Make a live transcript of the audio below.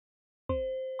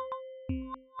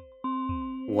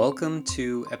Welcome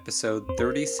to episode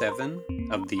 37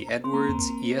 of the Edwards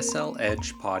ESL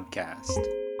Edge podcast.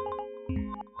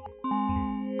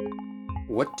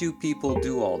 What do people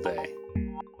do all day?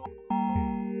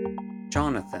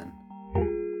 Jonathan.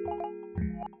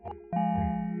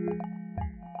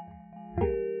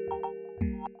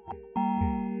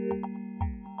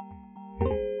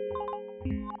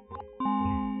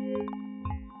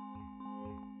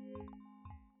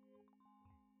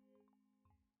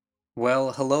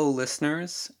 Well, hello,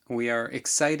 listeners. We are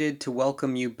excited to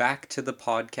welcome you back to the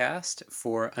podcast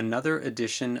for another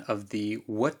edition of the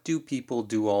What Do People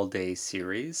Do All Day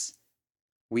series.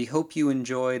 We hope you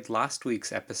enjoyed last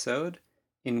week's episode,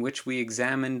 in which we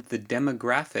examined the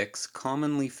demographics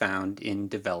commonly found in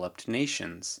developed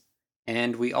nations.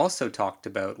 And we also talked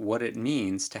about what it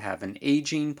means to have an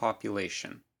aging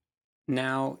population.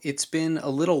 Now, it's been a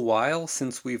little while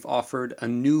since we've offered a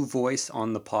new voice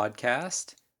on the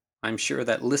podcast. I'm sure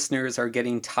that listeners are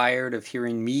getting tired of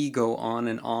hearing me go on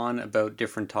and on about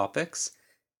different topics.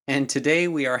 And today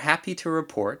we are happy to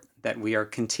report that we are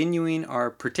continuing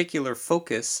our particular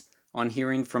focus on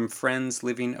hearing from friends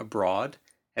living abroad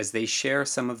as they share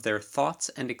some of their thoughts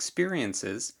and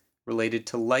experiences related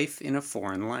to life in a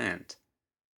foreign land.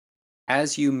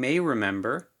 As you may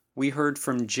remember, we heard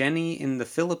from Jenny in the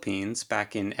Philippines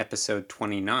back in episode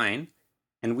 29,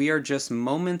 and we are just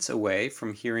moments away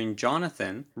from hearing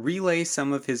Jonathan relay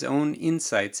some of his own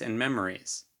insights and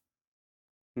memories.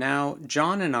 Now,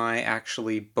 John and I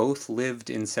actually both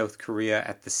lived in South Korea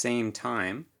at the same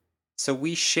time, so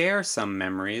we share some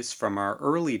memories from our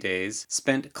early days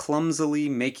spent clumsily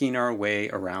making our way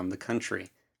around the country.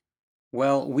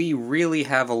 Well, we really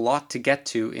have a lot to get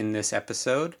to in this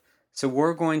episode, so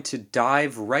we're going to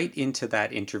dive right into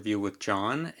that interview with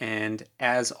John, and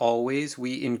as always,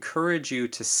 we encourage you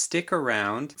to stick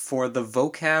around for the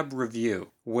vocab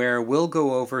review, where we'll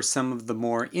go over some of the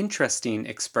more interesting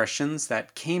expressions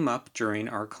that came up during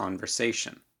our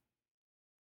conversation.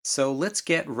 So let's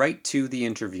get right to the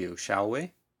interview, shall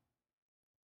we?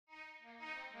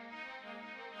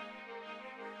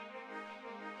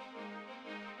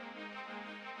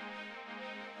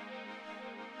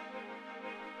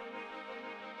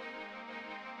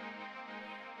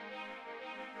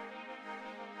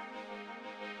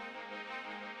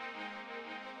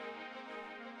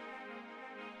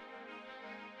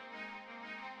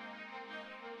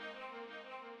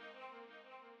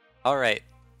 All right,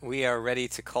 we are ready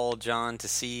to call John to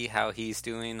see how he's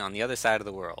doing on the other side of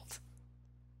the world.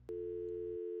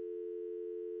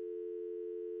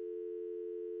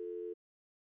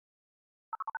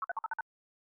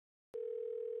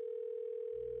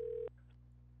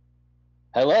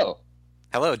 Hello,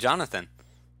 Hello, Jonathan.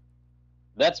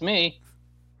 that's me.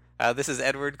 This is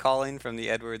Edward calling from the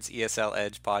Edwards ESL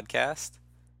Edge podcast.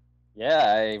 Yeah,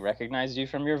 I recognized you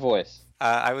from your voice.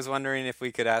 I was wondering if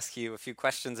we could ask you a few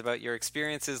questions about your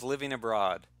experiences living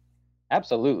abroad.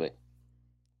 Absolutely.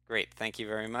 Great, thank you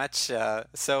very much.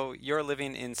 So you're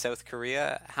living in South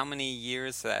Korea. How many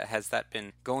years has that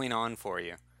been going on for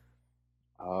you?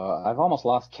 I've almost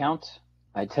lost count.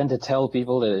 I tend to tell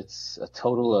people that it's a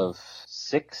total of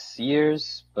 6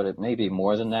 years, but it may be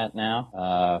more than that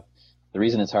now. The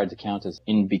reason it's hard to count is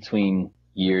in between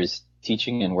years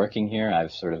teaching and working here,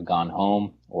 I've sort of gone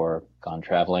home or gone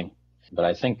traveling. But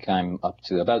I think I'm up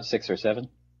to about 6 or 7.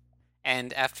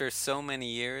 And after so many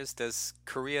years, does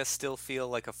Korea still feel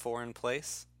like a foreign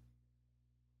place?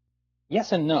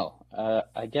 Yes and no.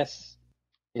 I guess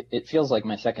it feels like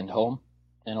my second home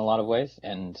in a lot of ways,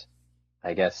 and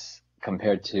I guess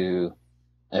compared to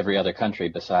every other country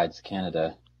besides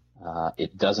Canada,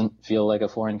 it doesn't feel like a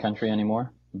foreign country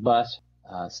anymore. But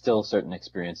still, certain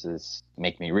experiences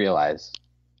make me realize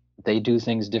they do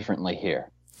things differently here.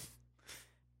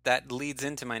 That leads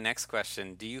into my next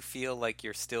question. Do you feel like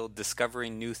you're still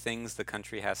discovering new things the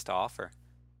country has to offer?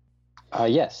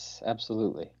 Yes,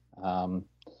 absolutely.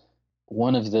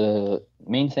 One of the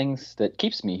main things that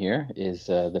keeps me here is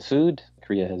the food.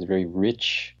 Korea has a very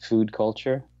rich food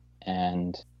culture,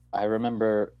 and I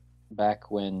remember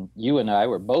back when you and I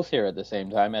were both here at the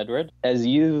same time, Edward, as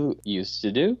you used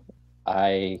to do,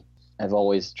 I have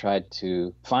always tried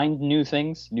to find new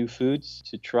things, new foods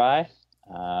to try,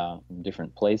 from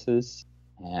different places,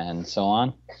 and so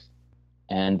on.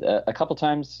 And a couple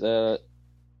times,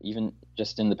 even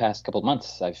just in the past couple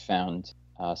months, I've found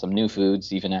some new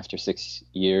foods, even after 6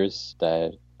 years,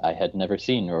 that I had never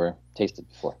seen or tasted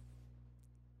before.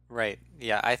 Right.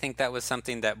 Yeah, I think that was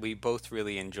something that we both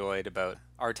really enjoyed about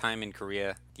our time in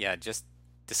Korea. Yeah, just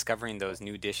discovering those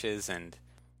new dishes and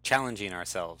challenging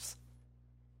ourselves.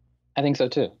 I think so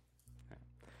too.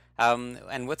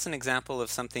 And what's an example of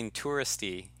something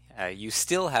touristy you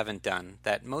still haven't done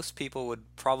that most people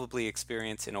would probably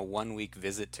experience in a 1 week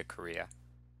visit to Korea?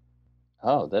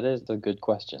 Oh, that is a good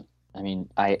question. I mean,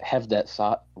 I have that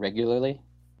thought regularly.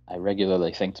 I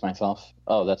regularly think to myself,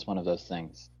 oh, that's one of those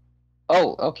things.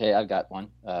 Oh, okay, I've got one.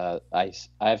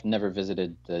 I've never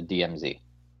visited the DMZ.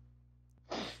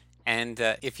 And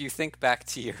if you think back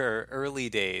to your early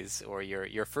days or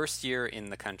your first year in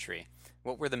the country,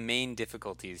 what were the main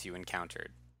difficulties you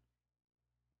encountered?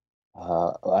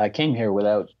 I came here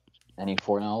without any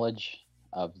foreknowledge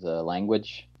of the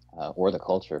language or the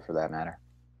culture, for that matter.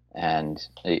 And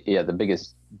yeah, the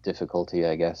biggest difficulty,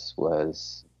 I guess,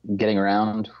 was getting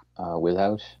around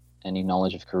without any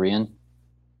knowledge of Korean,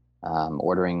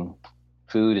 ordering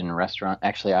food in a restaurant.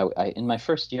 Actually, in my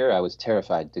first year, I was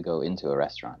terrified to go into a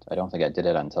restaurant. I don't think I did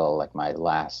it until like my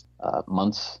last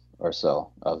months or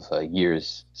so of a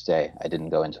year's stay. I didn't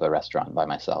go into a restaurant by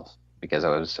myself because I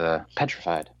was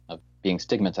petrified of being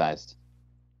stigmatized.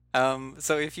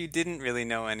 So if you didn't really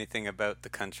know anything about the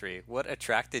country, what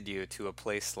attracted you to a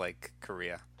place like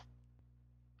Korea?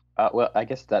 Well, I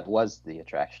guess that was the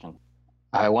attraction.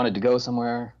 I wanted to go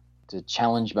somewhere to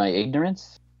challenge my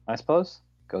ignorance, I suppose.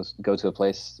 Go to a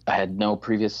place I had no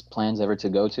previous plans ever to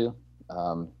go to,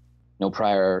 um, no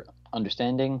prior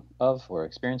understanding of or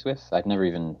experience with. I'd never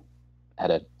even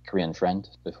had a Korean friend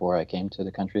before I came to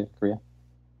the country of Korea.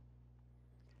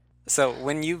 So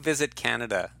when you visit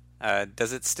Canada,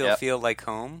 does it still Yep. feel like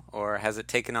home, or has it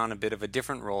taken on a bit of a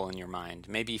different role in your mind?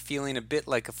 Maybe feeling a bit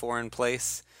like a foreign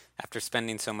place after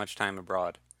spending so much time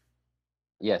abroad?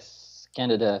 Yes,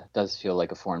 Canada does feel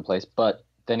like a foreign place, but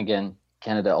then again,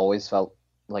 Canada always felt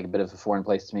like a bit of a foreign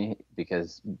place to me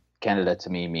because Canada to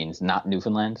me means not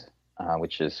Newfoundland,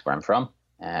 which is where I'm from.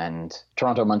 And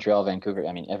Toronto, Montreal, Vancouver,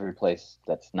 I mean, every place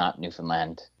that's not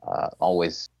Newfoundland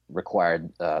always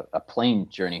required a plane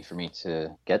journey for me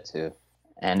to get to,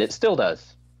 and it still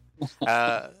does.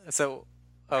 So,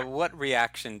 what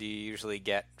reaction do you usually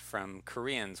get from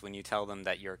Koreans when you tell them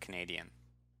that you're Canadian?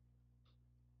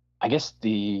 I guess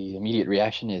the immediate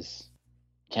reaction is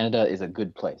Canada is a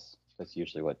good place. That's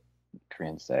usually what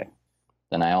Koreans say.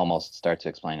 Then I almost start to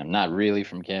explain I'm not really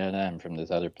from Canada. I'm from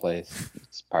this other place.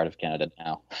 It's part of Canada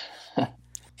now.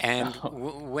 And So,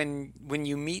 when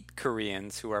you meet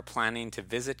Koreans who are planning to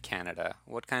visit Canada,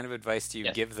 what kind of advice do you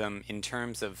yes. give them in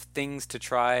terms of things to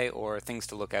try or things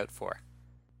to look out for?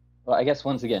 Well, I guess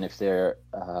once again, if they're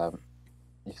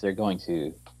going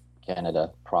to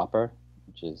Canada proper,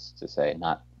 which is to say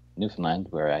not Newfoundland,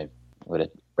 where I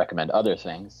would recommend other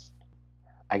things,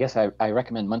 I guess I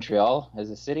recommend Montreal as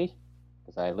a city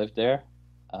because I lived there,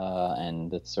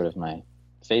 and that's sort of my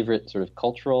favorite sort of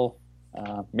cultural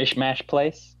mishmash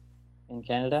place in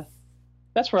Canada.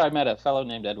 That's where I met a fellow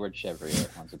named Edward Chevrier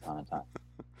once upon a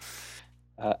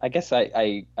time. I guess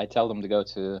I tell them to go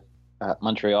to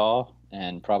Montreal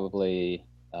and probably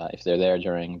if they're there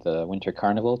during the Winter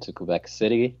Carnival to Quebec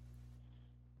City.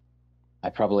 I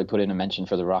probably put in a mention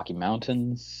for the Rocky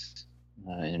Mountains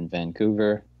in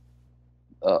Vancouver.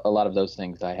 A lot of those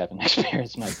things I haven't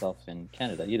experienced myself in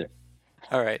Canada either.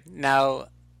 All right. Now,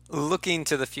 looking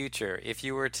to the future, if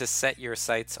you were to set your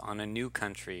sights on a new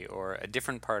country or a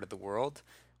different part of the world,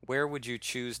 where would you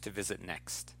choose to visit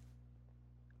next?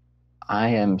 I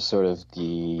am sort of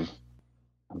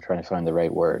I'm trying to find the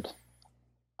right word.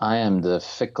 I am the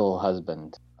fickle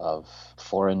husband of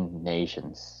foreign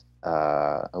nations.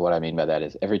 What I mean by that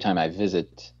is every time I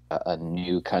visit a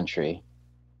new country,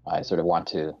 I sort of want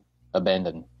to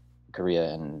abandon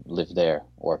Korea and live there,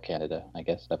 or Canada, I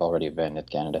guess. I've already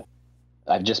abandoned Canada.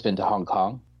 I've just been to Hong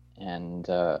Kong, and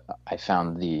I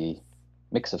found the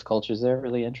mix of cultures there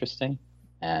really interesting.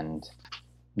 And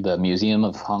the Museum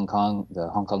of Hong Kong, the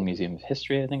Hong Kong Museum of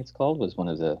History, I think it's called, was one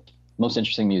of the most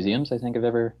interesting museums I think I've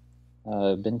ever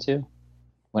been to.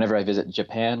 Whenever I visit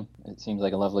Japan, it seems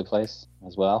like a lovely place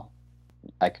as well.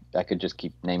 I could just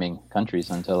keep naming countries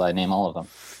until I name all of them.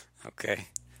 Okay.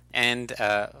 And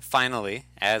finally,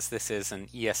 as this is an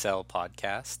ESL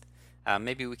podcast,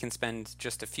 maybe we can spend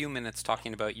just a few minutes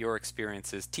talking about your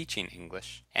experiences teaching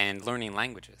English and learning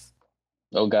languages.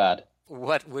 Oh God.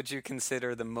 What would you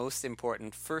consider the most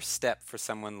important first step for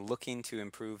someone looking to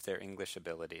improve their English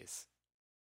abilities?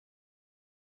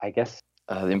 I guess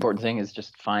the important thing is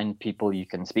just find people you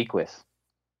can speak with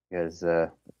because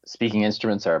speaking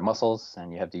instruments are muscles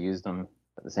and you have to use them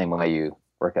the same way you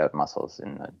work out muscles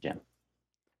in the gym.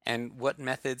 And what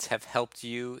methods have helped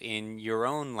you in your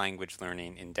own language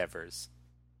learning endeavors?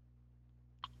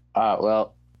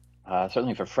 Well,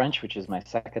 certainly for French, which is my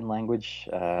second language,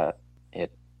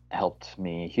 it helped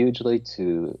me hugely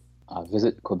to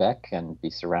visit Quebec and be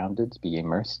surrounded, be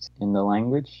immersed in the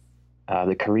language.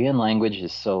 The Korean language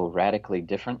is so radically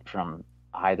different from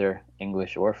either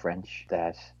English or French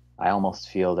that I almost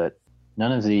feel that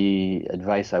none of the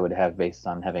advice I would have based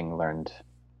on having learned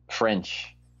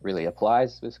French really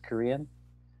applies with Korean.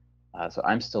 So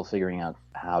I'm still figuring out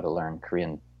how to learn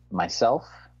Korean myself.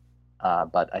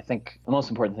 But I think the most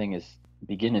important thing is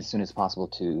begin as soon as possible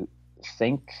to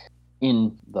think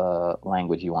in the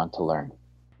language you want to learn,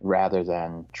 rather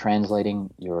than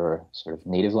translating your sort of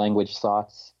native language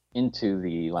thoughts into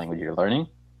the language you're learning.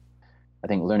 I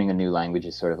think learning a new language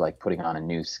is sort of like putting on a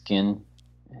new skin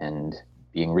and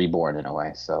being reborn in a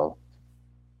way. So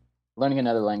learning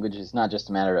another language is not just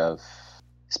a matter of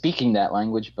speaking that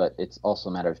language, but it's also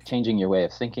a matter of changing your way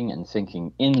of thinking and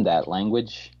thinking in that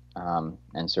language,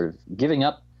 and sort of giving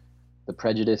up the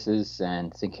prejudices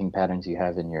and thinking patterns you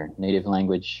have in your native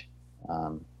language,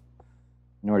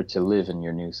 in order to live in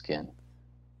your new skin.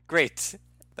 Great.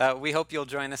 We hope you'll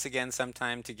join us again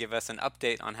sometime to give us an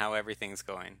update on how everything's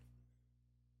going.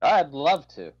 I'd love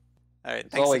to. All right, It's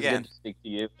thanks always again. good to speak to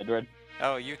you, Edward.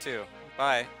 Oh, you too.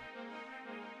 Bye.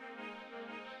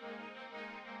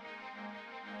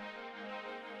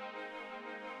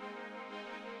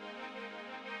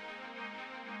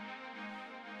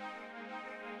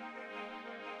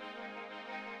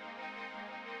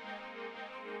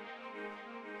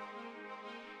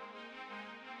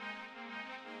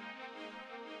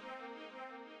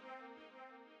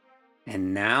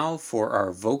 And now for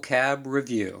our vocab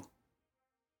review.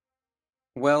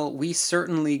 Well, we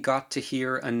certainly got to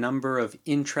hear a number of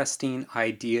interesting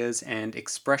ideas and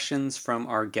expressions from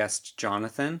our guest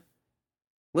Jonathan.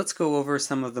 Let's go over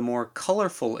some of the more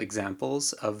colorful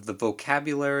examples of the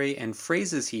vocabulary and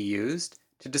phrases he used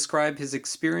to describe his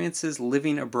experiences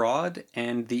living abroad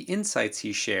and the insights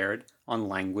he shared on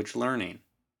language learning.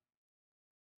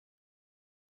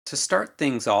 To start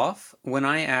things off, when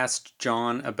I asked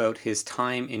John about his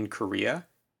time in Korea,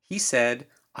 he said,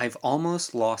 "I've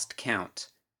almost lost count."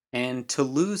 And to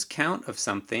lose count of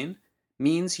something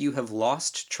means you have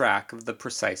lost track of the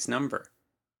precise number.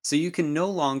 So you can no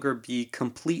longer be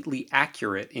completely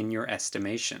accurate in your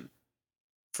estimation.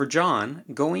 For John,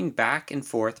 going back and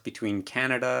forth between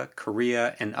Canada,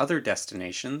 Korea, and other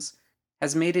destinations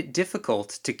has made it difficult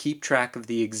to keep track of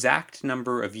the exact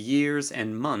number of years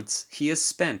and months he has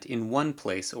spent in one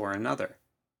place or another.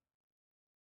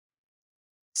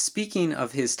 Speaking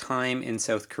of his time in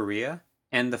South Korea,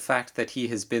 and the fact that he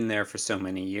has been there for so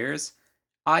many years,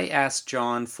 I asked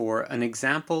John for an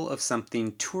example of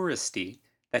something touristy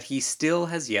that he still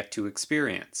has yet to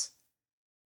experience.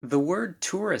 The word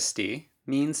touristy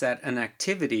means that an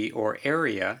activity or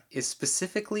area is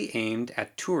specifically aimed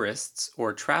at tourists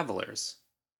or travelers.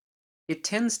 It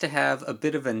tends to have a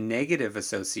bit of a negative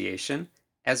association,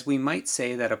 as we might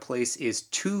say that a place is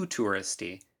too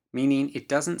touristy, meaning it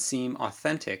doesn't seem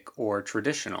authentic or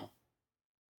traditional.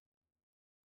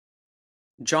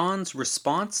 John's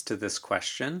response to this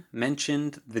question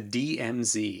mentioned the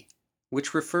DMZ,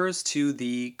 which refers to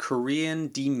the Korean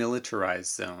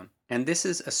Demilitarized Zone, and this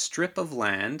is a strip of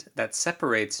land that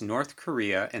separates North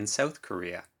Korea and South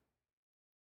Korea.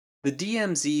 The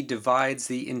DMZ divides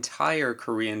the entire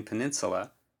Korean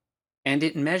peninsula, and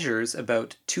it measures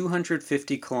about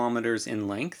 250 kilometers in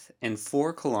length and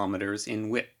 4 kilometers in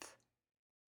width.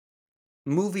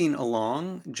 Moving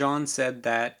along, John said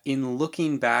that in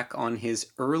looking back on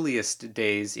his earliest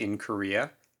days in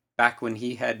Korea, back when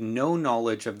he had no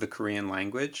knowledge of the Korean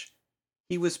language,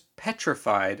 he was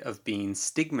petrified of being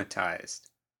stigmatized.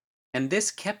 And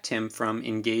this kept him from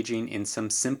engaging in some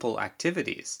simple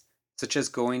activities, such as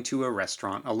going to a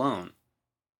restaurant alone.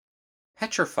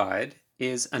 Petrified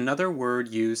is another word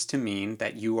used to mean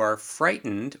that you are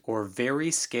frightened or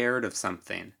very scared of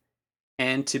something.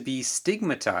 And to be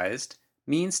stigmatized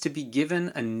means to be given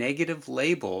a negative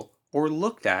label or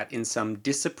looked at in some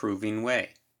disapproving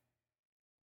way.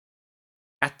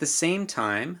 At the same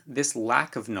time, this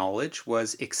lack of knowledge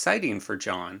was exciting for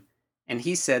John, and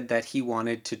he said that he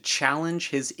wanted to challenge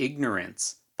his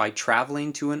ignorance by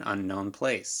traveling to an unknown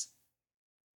place.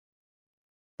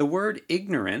 The word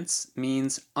ignorance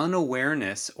means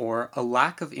unawareness or a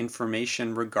lack of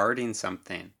information regarding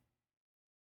something.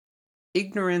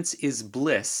 Ignorance is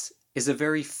bliss is a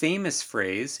very famous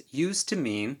phrase used to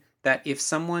mean that if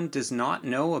someone does not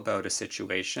know about a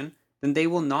situation, then they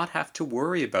will not have to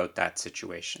worry about that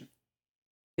situation.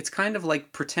 It's kind of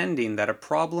like pretending that a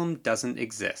problem doesn't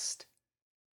exist.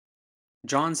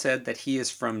 John said that he is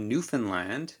from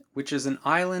Newfoundland, which is an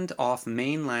island off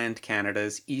mainland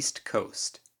Canada's east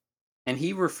coast. And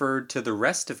he referred to the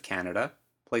rest of Canada,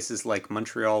 places like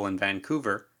Montreal and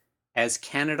Vancouver, as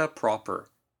Canada proper.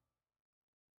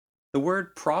 The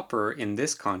word proper in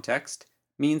this context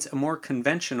means a more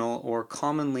conventional or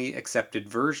commonly accepted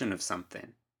version of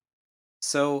something.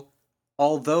 So,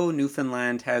 although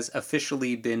Newfoundland has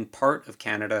officially been part of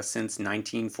Canada since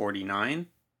 1949,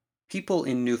 people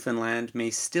in Newfoundland may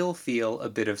still feel a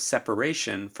bit of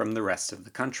separation from the rest of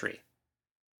the country.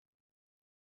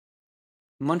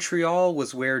 Montreal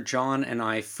was where John and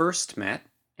I first met,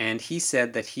 and he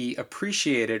said that he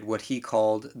appreciated what he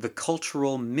called the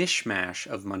cultural mishmash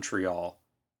of Montreal.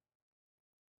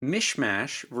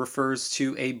 Mishmash refers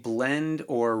to a blend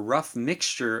or rough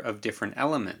mixture of different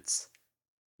elements.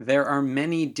 There are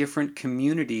many different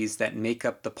communities that make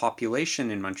up the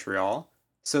population in Montreal,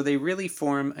 so they really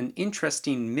form an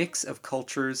interesting mix of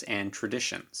cultures and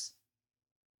traditions.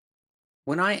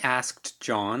 When I asked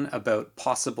John about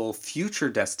possible future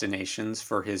destinations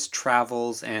for his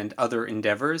travels and other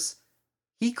endeavors,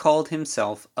 he called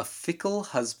himself a fickle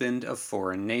husband of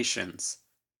foreign nations.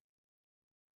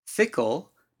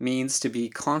 Fickle means to be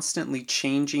constantly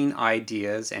changing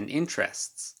ideas and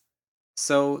interests.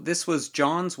 So, this was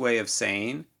John's way of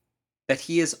saying that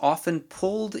he is often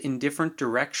pulled in different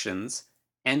directions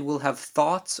and will have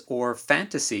thoughts or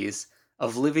fantasies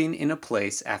of living in a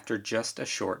place after just a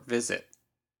short visit.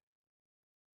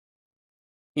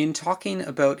 In talking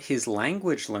about his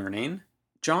language learning,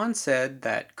 John said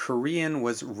that Korean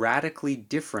was radically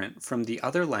different from the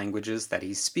other languages that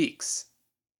he speaks.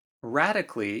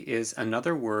 Radically is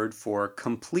another word for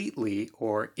completely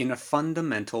or in a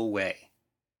fundamental way.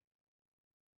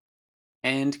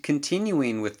 And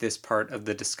continuing with this part of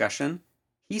the discussion,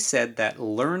 he said that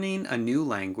learning a new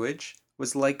language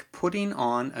was like putting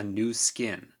on a new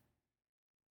skin.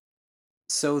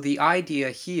 So the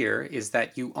idea here is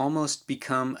that you almost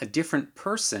become a different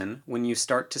person when you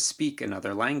start to speak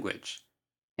another language.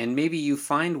 And maybe you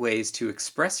find ways to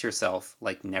express yourself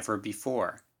like never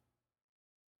before.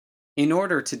 In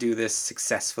order to do this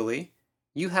successfully,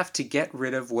 you have to get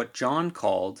rid of what John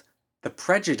called the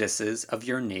prejudices of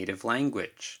your native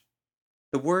language.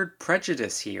 The word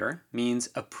prejudice here means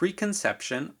a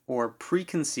preconception or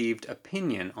preconceived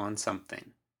opinion on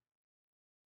something.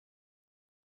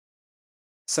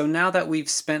 So now that we've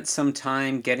spent some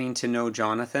time getting to know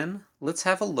Jonathan, let's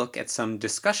have a look at some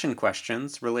discussion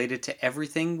questions related to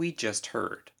everything we just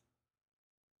heard.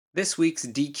 This week's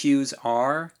DQs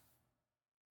are: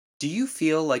 do you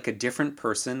feel like a different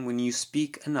person when you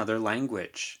speak another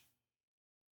language?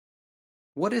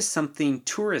 What is something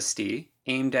touristy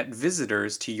aimed at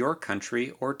visitors to your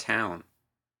country or town?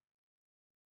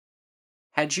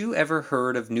 Had you ever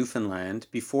heard of Newfoundland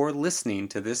before listening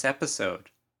to this episode?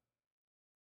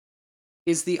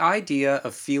 Is the idea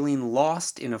of feeling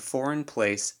lost in a foreign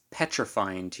place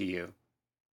petrifying to you?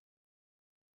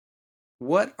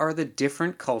 What are the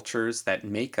different cultures that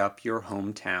make up your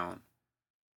hometown?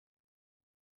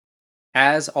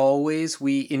 As always,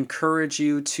 we encourage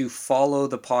you to follow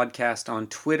the podcast on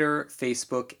Twitter,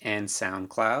 Facebook, and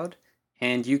SoundCloud.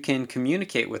 And you can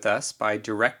communicate with us by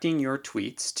directing your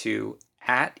tweets to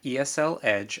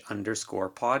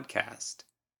 @ESLEdge_podcast.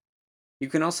 You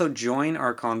can also join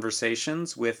our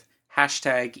conversations with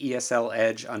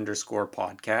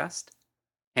 #ESLEdge_podcast.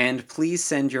 And please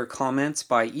send your comments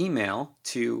by email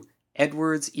to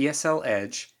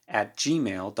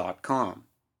edwardseSLEdge@gmail.com.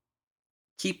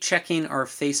 Keep checking our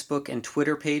Facebook and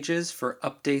Twitter pages for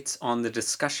updates on the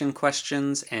discussion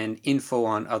questions and info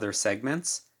on other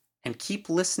segments, and keep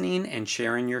listening and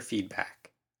sharing your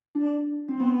feedback.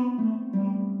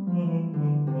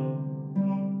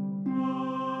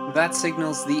 That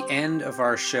signals the end of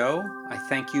our show. I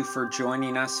thank you for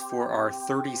joining us for our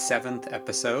 37th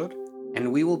episode,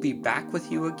 and we will be back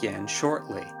with you again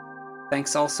shortly.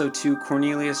 Thanks also to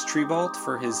Cornelius Trebalt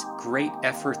for his great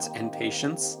efforts and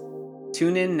patience.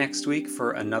 Tune in next week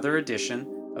for another edition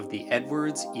of the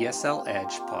Edwards ESL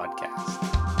Edge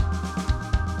podcast.